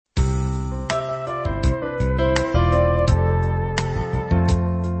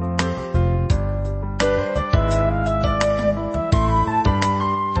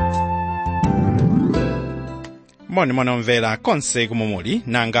Moni omvera konse kumomuli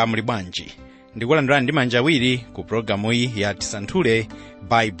nanga muli bwanji. Ndikulandirani ndi manja awiri ku programu iyi ya Tisanthule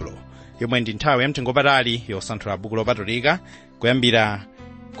Baibulo, yomwe ndi nthawi yamtengopatali yosanthula buku lopatulika kuyambira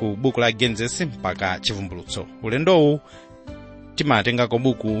ku buku la Genesis mpaka chivumbulutso. Ulendowu timatengako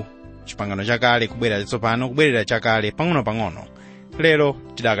buku chipangano chakale kubwerera tsopano, kubwerera chakale pang'ono-pang'ono. Lero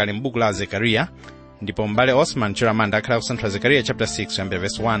tidakali m'buku la Zekariya, ndipo m'bale Osman Chiramanda akhala kusanthula Zekariya chapter 6 kuyambira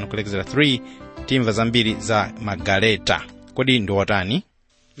verse 1 kulekezera 3. Timva zambiri za magaleta. Kodi ndi wotani?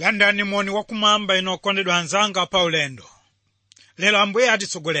 Landani moni wakumwamba ino okondedwa anzanga pa ulendo. Lero Ambuye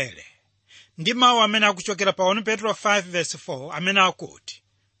atitsogolere ndi mawu amene akuchokera pa 1 Petro 5 verse 4 amene akuti,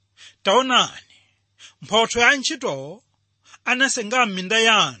 taonani, mphotho ya ntchito anasenga m'minda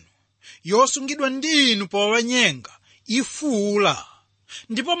yanu yosungidwa ndi inu powanyenga ifuula,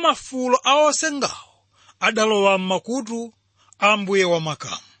 ndipo mafulo a osengawo adalowa m'makutu a Ambuye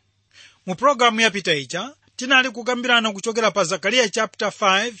wamakamu. Mu programu yapita ija tinali kukambirana kuchokera pa Zakariya chapter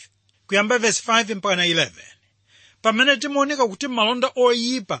 5 kuyamba verse 5 mpaka 11, pamene timaoneka kuti malonda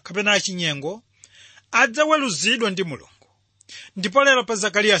oyipa kapena achinyengo adzaweruzidwa ndi Mulungu. Ndipo lero pa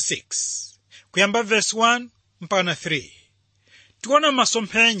Zakariya 6 kuyamba verse 1 mpaka 3 tiona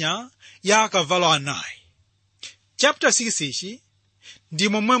masomphenya ya akavalo anayi. Chapter 6 ichi ndi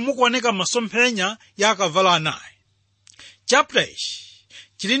momwe mukuoneka masomphenya ya akavalo anayi. Chapter ichi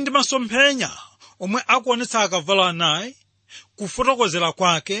chili ndi masomphenya omwe akuonetsa akavalo anayi, kufotokozera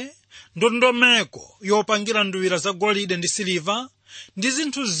kwake, ndondomeko yopangira nduwira za golide ndi siliva ndi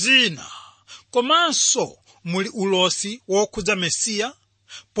zinthu zina, komanso muli ulosi wokhudza Mesiya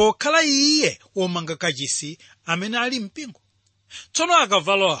pokhala iye womanga kachisi amene ali mpingo. Tsono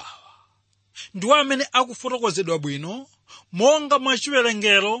akavalo awa ndiwo amene akufotokozedwa bwino monga mwa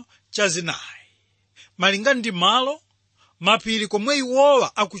chiwerengero cha zinayi, malinga ndi malo, mapiri komwe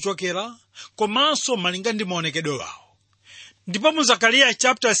iwowa akuchokera, komanso malinga ndi maonekedwe wawo. Ndipo mu Zakariya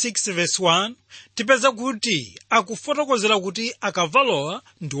chapter 6 verse 1 tipeza kuti akufotokozera kuti akavalowa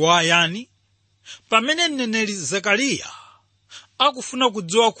ndiwo ayani, pamene mneneri Zakariya akufuna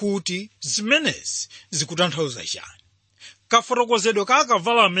kudziwa kuti zimenezi zikutanthauza chani. Kafotokozedwe ka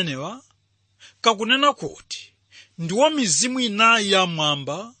akavalo amenewa kakunena kuti ndiwo mizimu inayi ya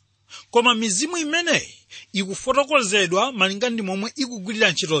mwamba, koma mizimu imeneyi ikufotokozedwa malinga ndi momwe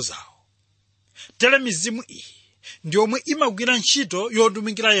ikugwirira ntchito zawo. Tere mizimu iyi ndi yomwe imagwira ntchito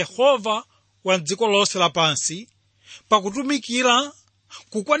yotumikira Yehova wa dziko lonse lapansi, pakutumikira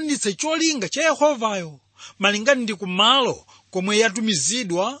kukwaniritsa cholinga cha Yehovayo malinga ndi kumalo komwe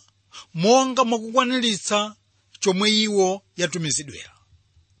yatumizidwa, monga mwakukwaniritsa chomwe iwo yatumizidwera.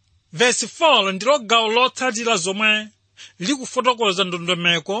 Verse 4 ndilo gawo lotsatira zomwe likufotokoza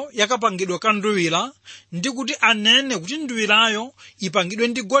ndondomeko yakapangidwa ka nduwira, ndi kuti anene kuti nduwirayo ipangidwe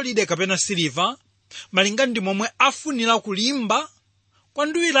ndi golide kapena siliva, malinga ndi momwe afunira kulimba kwa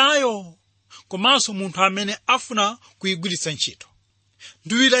nduwirayo, komanso munthu amene afuna kuyigwiritsa ntchito.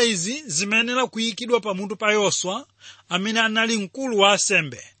 Nduwira izi zimenera kuyikidwa pamutu pa Yoswa amene anali mkulu wa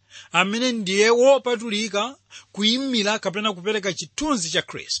asembe, amene ndiye wopatulika kuyimira kapena kupereka chithunzi cha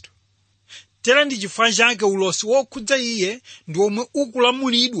Khristu. Tera ndi chifukwa chake ulosi wokhudza iye ndi omwe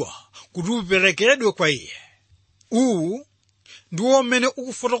ukulamulidwa kuti uperekedwe kwa iye. Uwu ndi omwe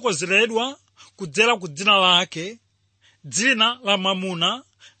ukufotokozeredwa kudzera ku dzina lake, dzina la mwamuna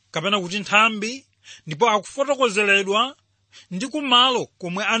kapena kuti nthambi, ndipo akufotokozeredwa ndi kumalo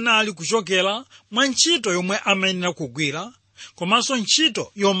komwe anali kuchokera mwa ntchito yomwe amayenera kugwira, komanso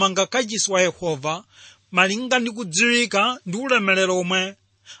ntchito yomanga kachisi wa Yehova malinga ndi kudziwika ndi ulemerero omwe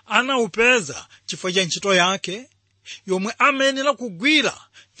anaupeza chifukwa cha ntchito yake yomwe amayenera kugwira,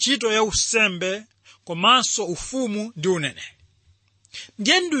 ntchito ya usembe komanso ufumu ndi uneneri.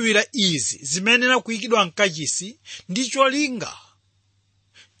 Ndiye nduwira izi zimenera kuyikidwa mkachisi ndi cholinga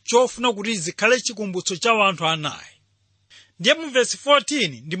chofuna kuti zikhale chikumbutso cha anthu anayi. Ndiye mu verse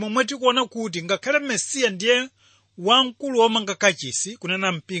 14 ndi momwe tikuona kuti ngakhale Mesiya ndiye wamkulu womanga kachisi,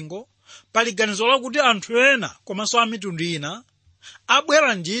 kunena mpingo, pali ganizo lakuti anthu ena komanso a mitundu ina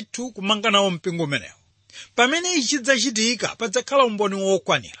abwera ndithu kumanga nawo mpingo umenewo. Pamene ichi chidzachitika padzakhala umboni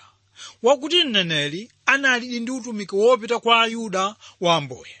wokwanira wakuti mneneri anali ndi utumiki wopita kwa Ayuda wa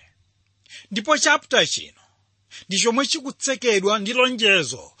Ambuye. Ndipo chapter chino ndi chomwe chikutsekedwa ndi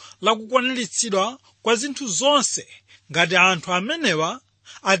lonjezo la kukwaniritsidwa kwa zinthu zonse ngati anthu amenewa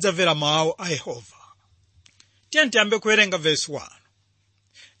adzamvera mawu a Yehova. Tiyambe kuwerenga verse 1.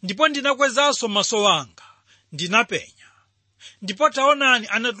 Ndipo ndinakwezanso maso anga ndinapenya, ndipo taonani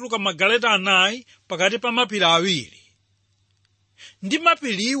anatuluka magaleta anayi pakati pa mapiri awiri, ndi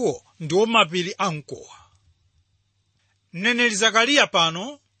mapiriwo ndiwo mapiri amkuwa. Mneneri Zakariya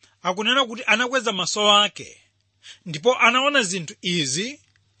pano akunena kuti anakweza maso ake ndipo anaona zinthu izi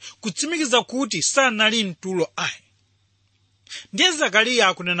kutsimikiza kuti sanali mtulo ayi. Ndiye Zakariya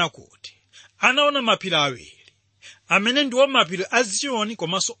akunena kuti anaona mapiri awiri, amene ndiwo mapiri a Ziyoni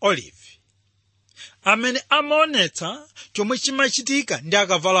komanso Olivi, amene amaonetsa chomwe chimachitika ndi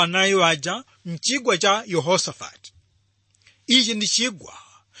akavalo anayi aja mchigwa cha Yehosafati. Ichi ndi chigwa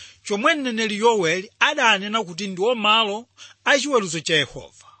chomwe mneneri Yoweli adanena kuti ndiwo malo achiweruzo cha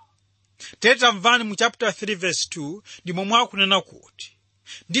Yehova. Tamvani mu chapter 3 verse 2 ndi momwe akunena kuti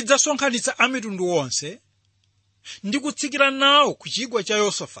ndidzasonkhanitsa a mitundu onse ndi kutsikira nawo ku chigwa cha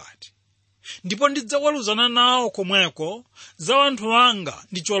Yehosafati, ndipo ndidzaweruzana nawo komweko za anthu anga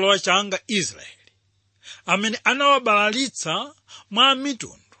ndi cholowa changa Israeli, amene anawabalalitsa mwa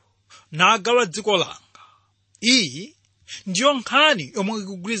mitundu nagawa dziko langa. Iyi ndiyo nkhani yomwe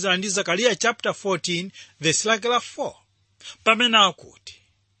ikugwirizana ndi Zakariya chapter 14 verse lake la 4, pamene akuti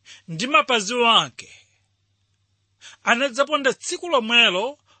ndi mapazi wake anadzaponda tsiku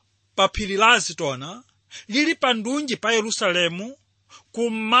lomwelo pa phiri la Azitona, lili pa ndunji pa Yerusalemu,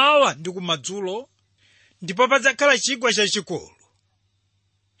 kummawa ndi kumadzulo, ndipo padzakhala chigwa chachikulu.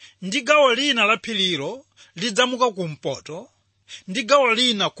 Ndi gawo lina la phirilo lidzamuka kumpoto, ndi gawo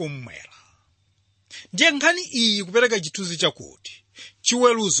lina kummwera. Ndiye nkhani iyi kupereka chithunzi chakuti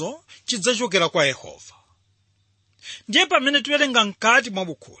chiweruzo chidzachokera kwa Yehova. Ndiye pamene tiwerenga mkati mwa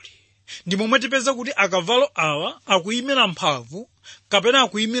bukhuli, ndi momwe tipeza kuti akavalo awa akuyimira mphamvu kapena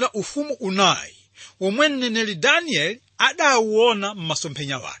akuyimira ufumu unayi womwe mneneri Danieli adawuona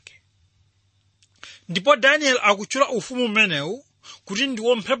m'masomphenya wake. Ndipo Danieli akutchula ufumu umenewu kuti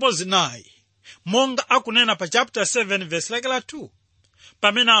ndiwo mphepo zinayi, monga akunena pa chapter 7 verse lake la 2,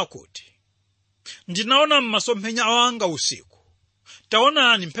 pamene akuti ndinaona m'masomphenya wanga usiku,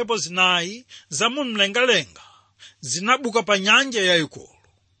 taonani mphepo zinayi zamumlengalenga zinabuka pa nyanja yayikulu.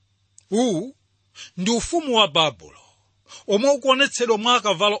 Uwu ndi ufumu wa Babulo, omwe ukuonetsedwa mwa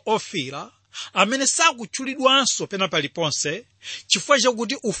akavalo ofira amene sakutchulidwanso pena paliponse, chifukwa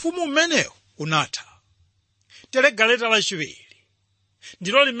chakuti ufumu umenewu unatha. Tere galeta lachiwiri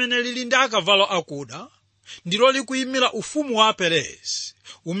ndilo limene lili ndi akavalo akuda, ndilo likuyimira ufumu wa Perezi,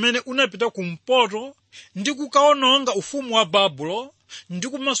 umene unapita kumpoto ndi kukaononga ufumu wa Babulo ndi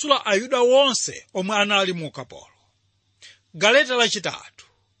kumasula Ayuda wonse omwe anali mu ukapolo. Galeta lachitatu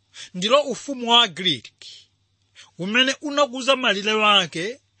ndilo ufumu wa Agriki, umene unakuza malire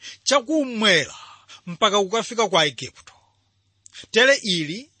wake chakummwera mpaka kukafika kwa Igupto. Tere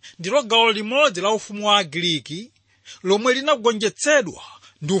ili ndilo gawo limodzi la ufumu wa Agriki lomwe linagonjetsedwa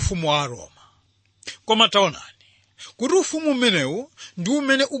ndi ufumu wa Roma. Koma taonani kuti ufumu umenewu ndi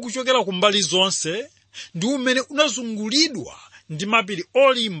umene ukuchokera kumbali zonse, ndi umene unazungulidwa ndi mapiri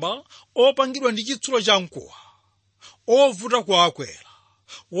olimba opangidwa ndi chitsulo cha mkuwa, ovuta kuakwera,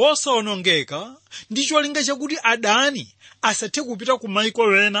 wosawonongeka, ndi cholinga chakuti adani asathe kupita ku mayiko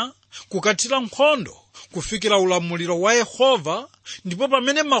wena kukathira nkhondo kufikira ulamuliro wa Yehova ndipo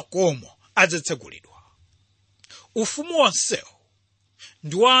pamene makomo adzatsegulidwa. Ufumu wonsewu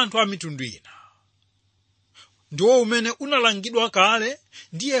ndi wa anthu a mitundu ina, ndiwo umene unalangidwa kale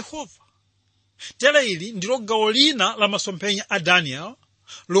ndi Yehova. Tere ili ndilo gawo lina la masomphenya a Daniel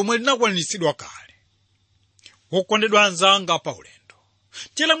lomwe linakwaniritsidwa kale. Wokondedwa anzanga pa ulendo,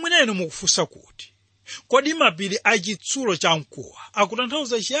 tere mwinenu mukufunsa kuti kodi mapiri a chitsulo cha mkuwa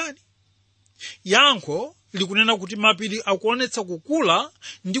akutanthauza chiyani? Yankho likunena kuti mapiri akuonetsa kukula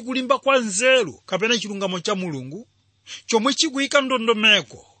ndi kulimba kwa nzeru kapena chilungamo cha Mulungu, chomwe chikuyika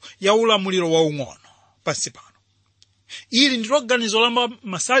ndondomeko ya ulamuliro waung'ono pansi pano. Ili ndilo ganizo la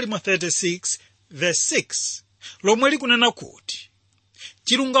Masalimo 36 verse 6 lomwe likunena kuti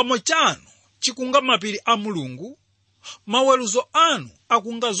chilungamo chanu chikunga mapiri a Mulungu, maweruzo anu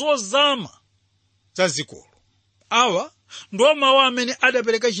akunga zozama zazikulu. Awa ndiwo mawu amene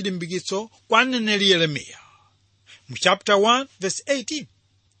adapereka chilimbikitso kwa mneneri Yeremiya mu chapter 1 verse 18,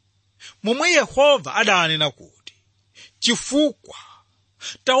 momwe Yehova adanena kuti chifukwa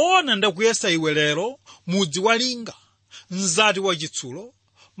taona ndakuyesa iwe lero mudzi walinga, mzati wachitsulo,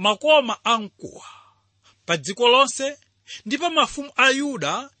 makoma a mkuwa pa dziko lonse, ndi pa mafumu a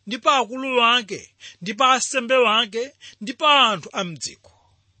Yuda, ndi pa akulu ake, ndi pa asembe wake, ndi pa anthu a mdziko.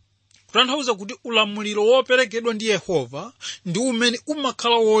 Kutanthauza kuti ulamuliro woperekedwa ndi Yehova ndi umene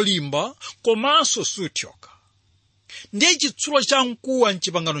umakhala wolimba komanso suthyoka. Ndiye chitsulo cha mkuwa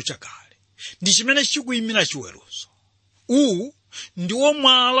m'chipangano chakale ndi chimene chikuyimira chiweruzo. Uwu ndiwo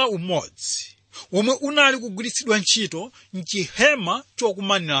mwala umodzi womwe unali kugwiritsidwa ntchito m'chihema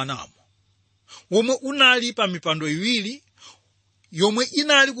chokumanira namo, womwe unali pa mipando iwiri yomwe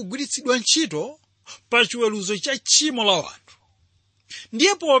inali kugwiritsidwa ntchito pa chiweruzo cha tchimo la wanthu.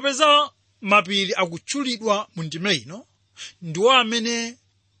 Ndiye popeza mapiri akutchulidwa mu ndime ino ndiwo amene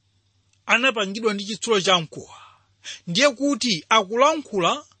anapangidwa ndi chitsulo cha mkuwa, ndiye kuti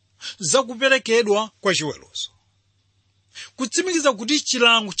akulankhula za kuperekedwa kwa chiweruzo, kutsimikiza kuti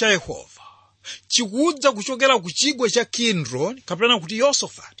chilango cha Yehova chikudza kuchokera ku chigwa cha Kidroni kapena kuti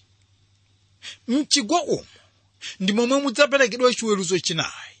Yosafati. Mchigwa umo ndi momwe mudzaperekedwa chiweruzo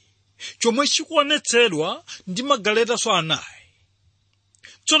chinayi, chomwe chikuonetsedwa ndi magaleta anayi.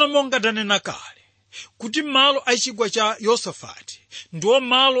 Tsono monga tanena kale kuti malo a chigwa cha Yosafati ndiwo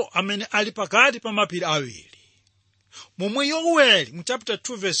malo amene ali pakati pa mapiri awiri, momwe Yoweli mu chapter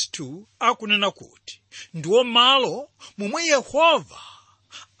 2 verse 2 akunena kuti ndiwo malo momwe Yehova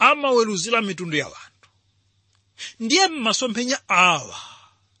amaweruzira mitundu ya anthu. Ndiye m'masomphenya awa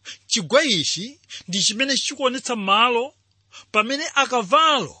chigwa ichi ndi chimene chikuonetsa malo pamene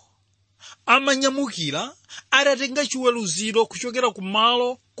akavalo amanyamukira atatenga chiweruziro kuchokera ku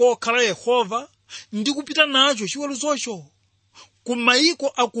malo kokhala Yehova ndi kupita nacho chiweruzocho ku mayiko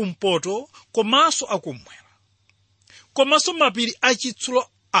akumpoto komanso akumwera. Komanso mapiri achitsulo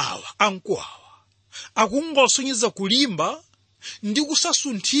awa amkuwawa akungosonyeza kulimba ndi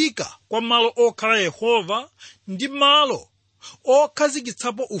kusasunthika kwa malo okhala Yehova ndi malo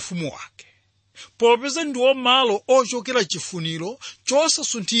okhazikitsapo ufumu wake, popeza ndiwo malo ochokera chifuniro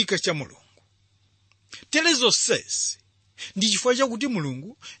chosasunthika cha Mulungu. Tere zonsezi ndi chifukwa chakuti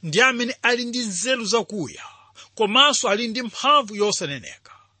Mulungu ndi amene ali ndi nzeru zakuya komanso ali ndi mphamvu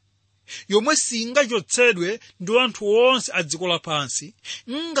yosaneneka, yomwe singachotsedwe ndi anthu onse a dziko lapansi,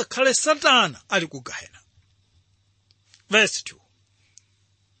 ngakhale Satana ali ku Gehena. Verse 2.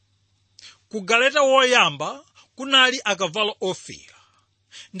 Ku galeta woyamba kunali akavalo ofira,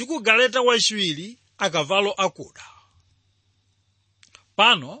 ndi ku galeta wachiwiri akavalo akuda.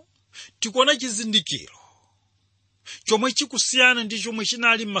 Pano tikuona chizindikiro chomwe chikusiyana ndi chomwe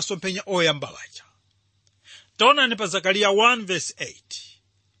chinali m'masomphenya oyamba aja. Taonani pa Zakariya 1 verse 8.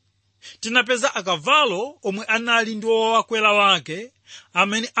 Tinapeza akavalo omwe anali ndi owakwera wake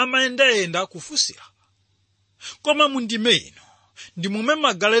amene amayendayenda kufunsira. Koma mu ndime ino ndi momwe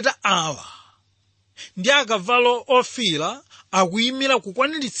magaleta awa ndi akavalo ofira akuyimira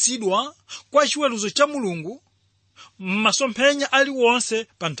kukwaniritsidwa kwa chiweruzo cha Mulungu m'masomphenya aliwonse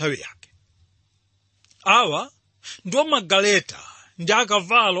pa nthawi yake. Awa ndiwo magaleta ndi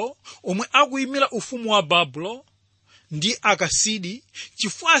akavalo omwe akuyimira ufumu wa Babulo ndi akasidi,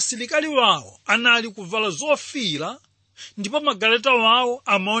 chifukwa asilikali wawo anali kuvala zofira ndipo magaleta wawo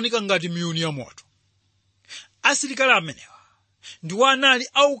amaoneka ngati miyuni ya moto. Asilikali amenewa ndiwo anali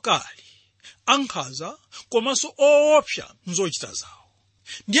aukali, ankhanza komanso oopsa mzochita zawo.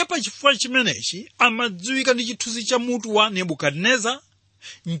 Ndiye pa chifukwa chimenechi amadziwika ndi chithunzi cha mutu wa Nebukadineza,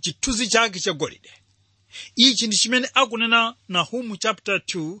 mchithunzi chake cha golide. Ichi ndi chimene akunena Nahumu chapter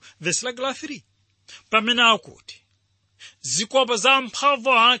 2 verse 3, pamene akuti zikopa za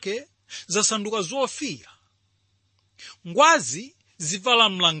mphamvu ake zasanduka zofira, ngwazi zivala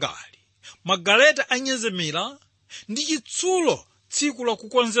mlangali, magaleta anyezemera ndi chitsulo tsiku la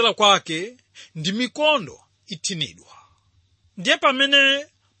kukonzera kwake ndi mikondo ithinidwa. Ndiye pamene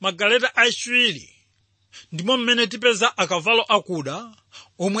magaleta achiwiri ndimo mmene tipeza akavalo akuda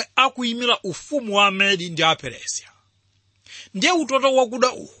omwe akuyimira ufumu wa Amedi ndi Aperisia. Ndiye utoto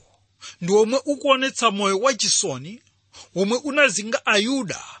wakuda uwu ndi omwe ukuonetsa moyo wachisoni omwe unazinga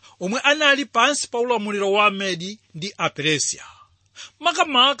Ayuda omwe anali pansi pa ulamuliro wa Amedi ndi Aperisia,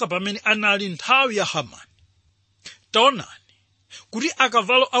 makamaka pamene anali nthawi ya Hamani. Taonani kuti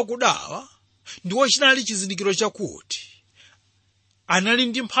akavalo akudawa ndiwo chinali chizindikiro chakuti anali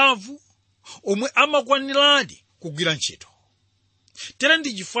ndi mphamvu omwe amakwaniradi kugwira ntchito. Tere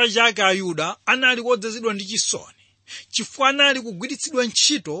ndi chifukwa chake Ayuda anali odzazidwa ndi chisoni, chifukwa anali kugwiritsidwa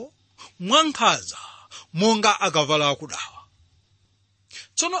ntchito mwankhanza monga akavalo akudawa.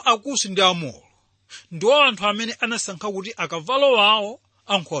 Tsono Akusi ndi Amulu ndiwo anthu amene anasankha kuti akavalo wawo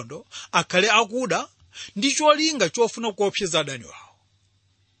ankhondo akhale akuda ndi cholinga chofuna kuopseza adani wawo.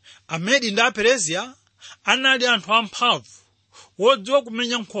 Amedi ndi Aperisia anali anthu amphamvu wodziwa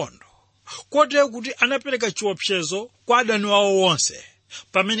kumenya nkhondo, kotero kuti anapereka chiopsezo kwa adani wawo wonse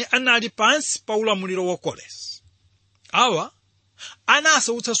pamene anali pansi pa ulamuliro wa Koresi. Awa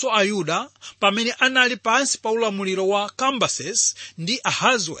anasautsanso Ayuda pamene anali pansi pa ulamuliro wa Kambises ndi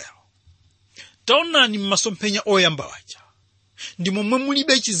Ahasuero. Taonani m'masomphenya oyamba aja ndi momwe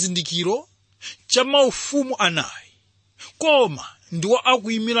mulibe chizindikiro cha maufumu anayi, koma ndiwo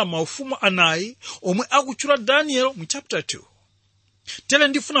akuyimira maufumu anayi omwe akutchula Daniel mu chapter 2. Tere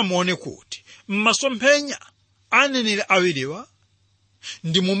ndifuna muone kuti m'masomphenya aneneri awiriwa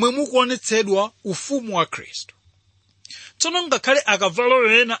ndi momwe mukuonetsedwa ufumu wa Khristu. Tsono ngakhale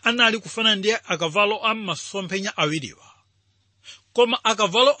akavalo ena anali kufanana ndi akavalo a masomphenya awiriwa, koma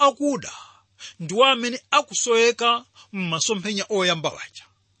akavalo akuda ndiwo amene akusoweka m'masomphenya oyamba waja.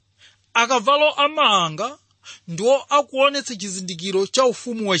 Akavalo amanga ndiwo akuonetsa chizindikiro cha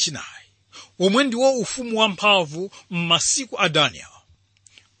ufumu wachinayi, omwe ndiwo ufumu wamphamvu m'masiku a Daniel.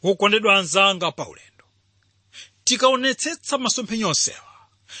 Wokondedwa anzanga pa ulendo, tikaonetsetsa masomphenya onsewa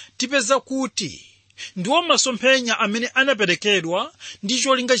tipeza kuti ndiwo masomphenya amene anaperekedwa ndi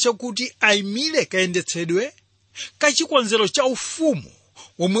cholinga chakuti ayimire kayendetsedwe kachikonzero cha ufumu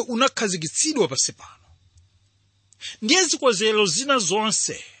omwe unakhazikitsidwa pansi pano. Ndiye zikonzero zina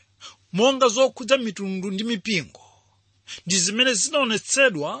zonse monga zokhudza mitundu ndi mipingo ndi zimene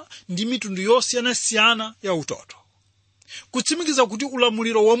zinaonetsedwa ndi mitundu yosiyanasiyana ya utoto, kutsimikiza kuti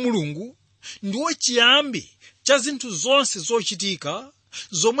ulamuliro wa Mulungu ndiwo chiyambi cha zinthu zonse zochitika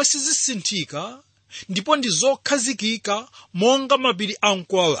zomwe sizisinthika ndipo ndi zokhazikika monga mapiri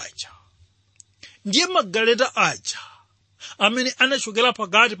amkuwa aja. Ndiye magaleta aja amene anachokera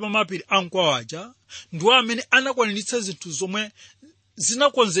pakati pa mapiri amkuwa aja ndiwo amene anakwaniritsa zinthu zomwe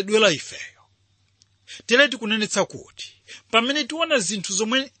zinakonzedwera ifeyo. Tere tikunenetsa kuti pamene tiona zinthu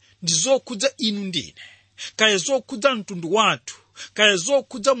zomwe ndi zokhudza inu ndine, kaya zokhudza mtundu wathu, kaya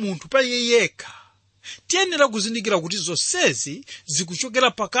zokhudza munthu pa iye yekha, tiyenera kuzindikira kuti zonsezi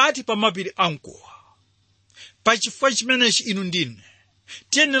zikuchokera pakati pa mapiri amkuwa. Pachifukwa chimenechi inu ndine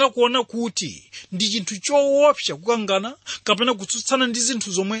tiyenera kuona kuti ndi chinthu choopsa kukangana kapena kutsutsana ndi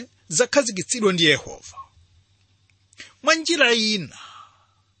zinthu zomwe zakhazikitsidwa ndi Yehova. Mwa njira ina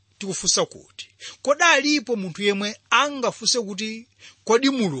tikufunsa kuti kodi alipo munthu yemwe angafunse kuti kodi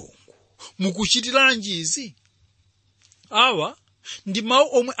Mulungu mukuchitiranji izi? Awa ndi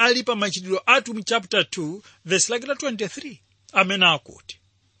mawu omwe ali pa Machitidwe Atumwi chapter 2 verse lake la 23, amene akuti,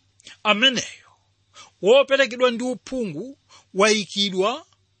 ameneyo woperekedwa ndi uphungu wayikidwa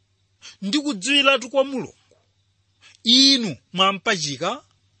ndi kudziwiratu kwa Mulungu, inu mwampachika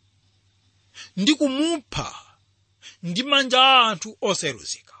ndi kumupha ndi manja a anthu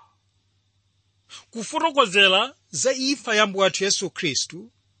oseruzika. Kufotokozera za imfa ya Ambuye athu Yesu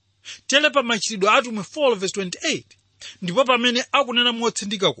Khristu tere pa Machitidwe Atumwi 4 verse 28, ndipo pamene akunena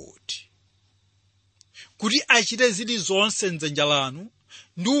motsindika kuti achite zilizonse m'dzanja lanu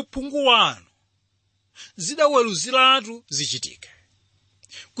ndi uphungu wanu zidaweruziratu zichitike.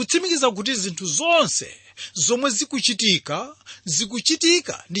 Kutsimikiza kuti zinthu zonse zomwe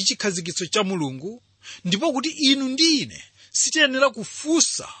zikuchitika ndi chikhazikitso cha Mulungu, ndipo kuti inu ndine sitiyenera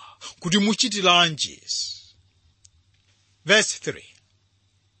kufunsa kuti muchitiranji. Verse 3,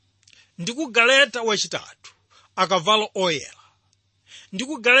 ndi ku galeta wachitatu akavalo oyera, ndi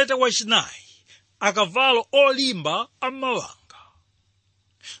ku galeta wachinayi akavalo olimba amawanga.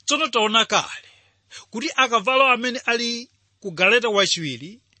 Tsono taona kale kuti akavalo amene ali ku galeta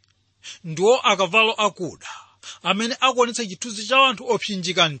wachiwiri ndiwo akavalo akuda amene akuonetsa chithunzi cha anthu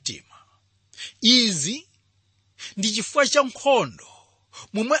opsinjika mtima. Izi ndi chifukwa cha nkhondo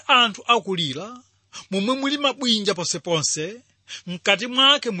momwe anthu akulira, momwe muli mabwinja ponseponse, mkati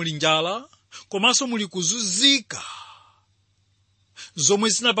mwake muli njala, komanso muli kuzunzika zomwe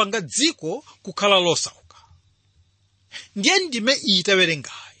zinapanga dziko kukhala losauka. Ndiye ndime iyi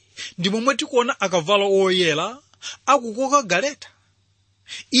tawerengayi ndi momwe tikuona akavalo oyera akukoka galeta.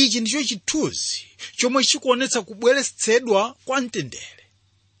 Ichi ndicho chithunzi chomwe chikuonetsa kubweretsedwa kwa mtendere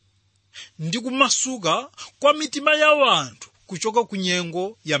ndi kumasuka kwa mitima ya anthu kuchoka ku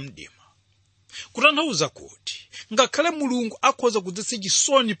nyengo ya mdima. Kutanthauza kuti ngakhale Mulungu akhoza kudzetsa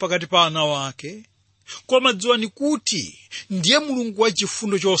chisoni pakati pa ana wake, koma dziwani kuti ndiye Mulungu wa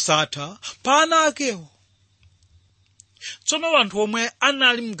chifundo chosatha pa ana akewo. Tsono anthu omwe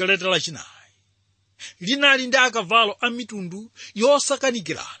anali m'galeta lachinayi linali ndi akavalo a mitundu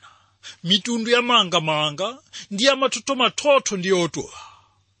yosakanikirana, mitundu ya mangamanga ndi ya mathotho ndi yotola.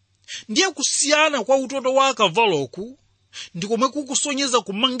 Ndiye kusiyana kwa utoto wa akavaloku ndi komwe kukusonyeza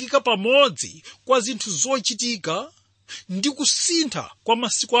kumangika pamodzi kwa zinthu zochitika ndi kusintha kwa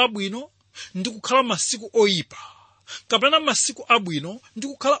masiku abwino ndi kukhala masiku oyipa, kapena masiku abwino ndi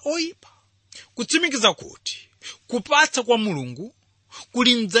kukhala oyipa. Kutsimikiza kuti kupatsa kwa Mulungu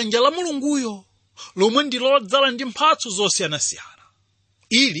kuli m'dzanja la Mulunguyo, lomwe ndi lodzala ndi mphatso zosiyanasiyana.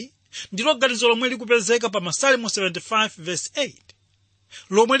 Ili ndilo ganizo lomwe likupezeka pa Masalimo 75 verse 8,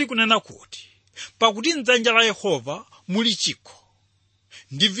 lomwe likunena kuti pakuti m'dzanja la Yehova muli chikho,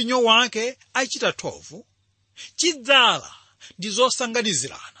 ndi vinyo wake achita thovu, chidzala ndi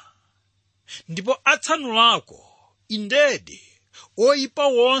zosanganizirana, ndipo atsanulako indedi oyipa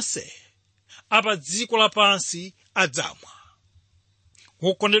wonse apa dziko lapansi adzamwa.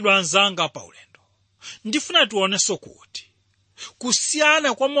 Wokondedwa anzanga pa ulendo, ndifuna tionenso kuti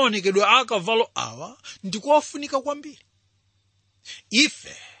kusiyana kwa maonekedwe a akavalo awa ndikofunika kwambiri.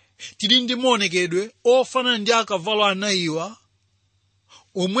 Ife tili ndi maonekedwe ofanana ndi akavalo anayiwa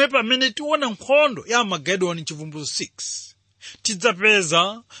omwe pamene tiona nkhondo ya Armageddon chivumbulutso 6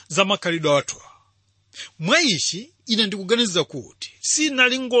 tidzapeza za makhalidwe athu. Mwa ichi ine ndikuganiza kuti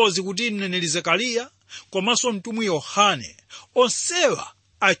sinali ngozi kuti mneneri Zekariya komanso mtumwi Yohane onsewa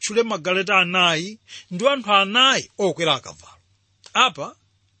atchule magaleta anayi ndi anthu anayi okwera akavalo. Apa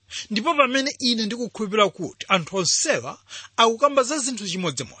ndipo pamene ine ndikukhulupirira kuti anthu onsewa akukamba za zinthu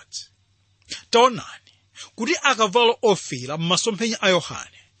chimodzimodzi. Taonani kuti akavalo ofira m'masomphenya a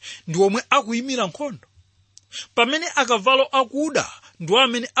Yohane ndi omwe akuyimira nkhondo, pamene akavalo akuda ndi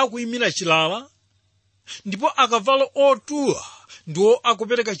amene akuyimira chilala, ndipo akavalo otuwa ndiwo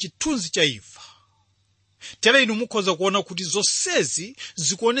akupereka chithunzi cha imfa. Tere inu mukhoza kuona kuti zonsezi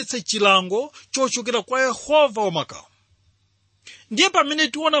zikuonetsa chilango chochokera kwa Yehova wamakamu. Ndiye pamene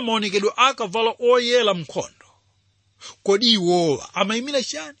tiona maonekedwe a akavalo oyera mnkhondo, kodi iwowa amayimira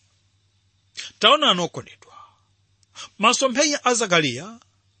chani? Taonani okondedwa, masomphenya a Zakariya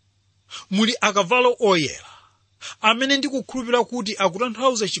muli akavalo oyera amene ndikukhulupirira kuti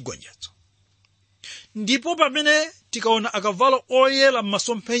akutanthauza chigonjetso. Ndipo pamene tikaona akavalo oyera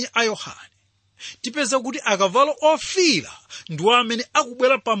m'masomphenya a Yohane, tipeza kuti akavalo ofira ndiwo amene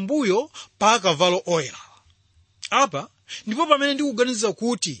akubwera pambuyo pa akavalo oyera. Apa ndipo pamene ndikuganiza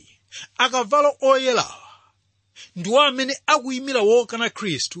kuti akavalo oyerawa ndiwo amene akuyimira wokana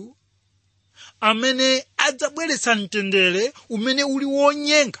Khristu, amene adzabweretsa mtendere umene uli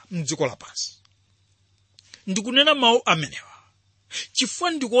wonyenga m'dziko lapansi. Ndikunena mawu amenewa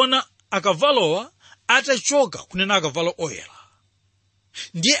chifukwa ndikuona akavalowa atachoka kunena akavalo oyera.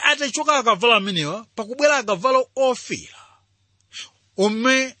 Ndiye atachoka akavalo amenewa pakubwera akavalo ofira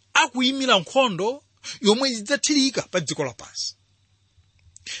omwe akuyimira nkhondo yomwe idzathirika pa dziko lapansi.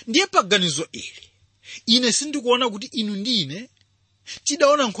 Ndiye paganizo ili ine sindikuona kuti inu ndi ine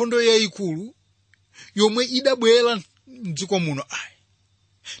tidaona nkhondo yayikulu yomwe idabwera m'dziko muno ayi.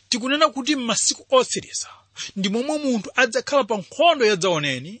 Tikunena kuti m'masiku otsiriza ndi momwe munthu adzakhala pa nkhondo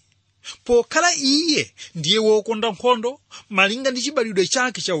yadzaoneni, pokhala iye ndiye wokonda nkhondo malinga ndi chibadwidwe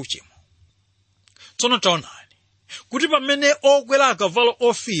chake cha uchimo. Tsono taonani kuti pamene okwera akavalo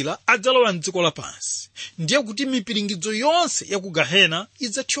ofira adzalowa m'dziko lapansi, ndiye kuti mipiringidzo yonse ya ku Gehena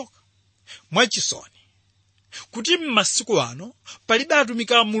idzathyoka. Mwachisoni kuti m'masiku ano palibe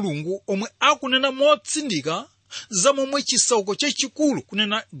atumiki a Mulungu omwe akunena motsindika za momwe chisautso chachikulu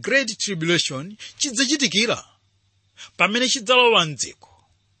kunena Great Tribulation chidzachitikira pamene chidzalowa m'dziko.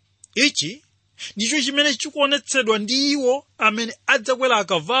 Ichi ndicho chimene chikuonetsedwa ndi iwo amene adzakwera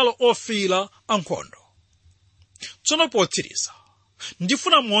akavalo ofira ankhondo. Tsono potsiriza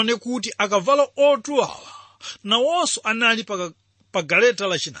ndifuna muone kuti akavalo otuwawa nawonso anali pa galeta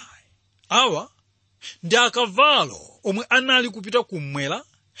lachinayi. Awa ndi akavalo omwe anali kupita kummwera,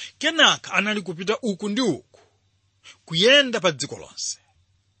 kenaka anali kupita uku ndi uku kuyenda pa dziko lonse.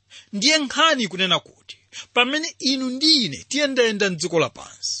 Ndiye nkhani kunena kuti pamene inu ndi ine tiyendayenda m'dziko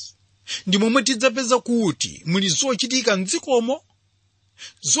lapansi, ndi momwe tidzapeza kuti muli zochitika m'dzikomo.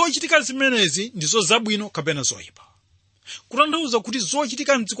 Zochitika zimenezi ndizo zabwino kapena zoyipa. Kutanthauza kuti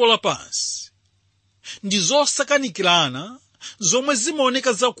zochitika m'dziko lapansi ndi zosakanikirana zomwe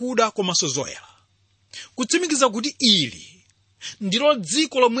zimaoneka zakuda komanso zoyera, kutsimikiza kuti ili ndilo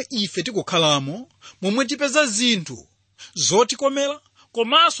dziko lomwe ife tikukhalamo, momwe tipeza zinthu zotikomera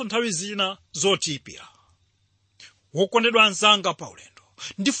komanso nthawi zina zotiyipira. Wokondedwa anzanga pa ulendo,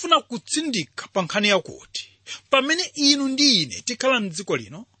 ndifuna kutsindika pa nkhani yakuti pamene inu ndi ine tikhala m'dziko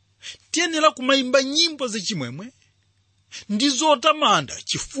lino, tiyenera kumayimba nyimbo zachimwemwe ndi zotamanda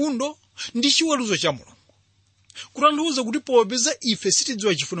chifundo ndi chiweruzo cha Mulungu. Kutanthauza kuti popeza ife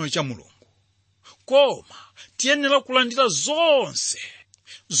sitidziwa chifuniro cha Mulungu, koma tiyenera kulandira zonse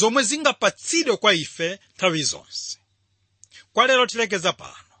zomwe zingapatsidwe kwa ife nthawi zonse. Kwa lero tilekeza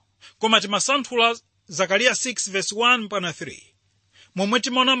pano, koma timasanthula Zakariya 6:1-3 momwe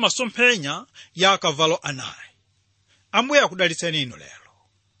timaona masomphenya ya akavalo anayi. Ambuye akudalitseni inu lero.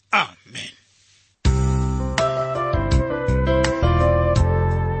 Amen.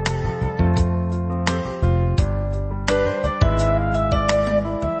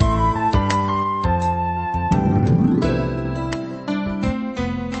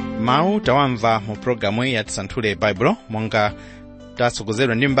 Mawu tawamva mu programu ya Tisanthule Bible, monga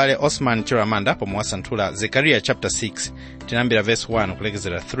tatsogozedwa ndi mbale Osman Chiramanda pomwe wasanthula Zekariya chapter 6 tinambira verse 1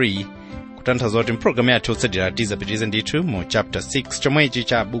 kulekezera 3, kutanthauza kuti mpulogalamu yathu yotsatira tizapitirize ndithu mu chapter 6 chomwechi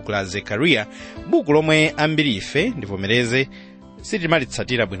cha buku la Zekariya, buku lomwe ambiri ife ndivomereze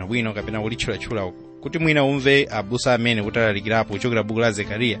sitimalitsatira bwinobwino kapena kulitchula kuti mwina umve abusa amene kutalalikirapo kuchokera buku la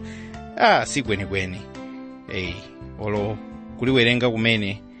Zekariya si kwenikweni olo kuliwerenga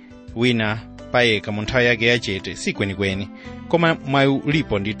kumene wina payeka mu nthawi yake yachete si kwenikweni, koma mwayi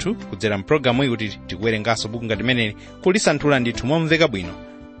ulipo ndithu kudzera mpulogalamu iyi kuti tikuwerenganso buku ngati limeneli, kulisanthula ndithu momveka bwino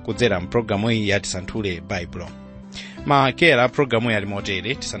kudzera mpulogalamu iyi ya Tisanthule Baibulo. makera pulogalamu iyi ali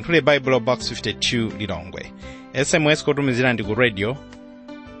motere: Tisanthule Baibulo, box 52 Lilongwe. SMS kotumizira ndi ku radio,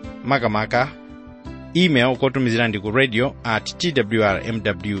 makamaka email kotumizira ndi ku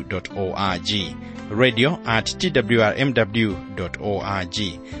radio@twrmw.org, radio@twrmw.org.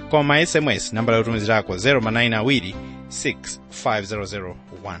 koma SMS nambala yotumizirako 0manayina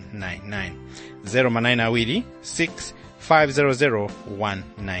 6500199, 0manayina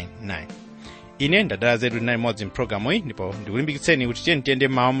 6500199. ine ndadala zedu linali modzi mpulogalamu iyi, ndipo ndikulimbikitseni kuti tiyende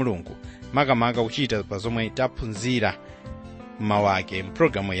mawu Mulungu, makamaka kuchita pa zomwe taphunzira mawu ake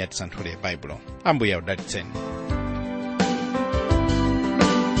mpulogalamu ya Tisanthule Baibulo. Ambuye akudalitseni.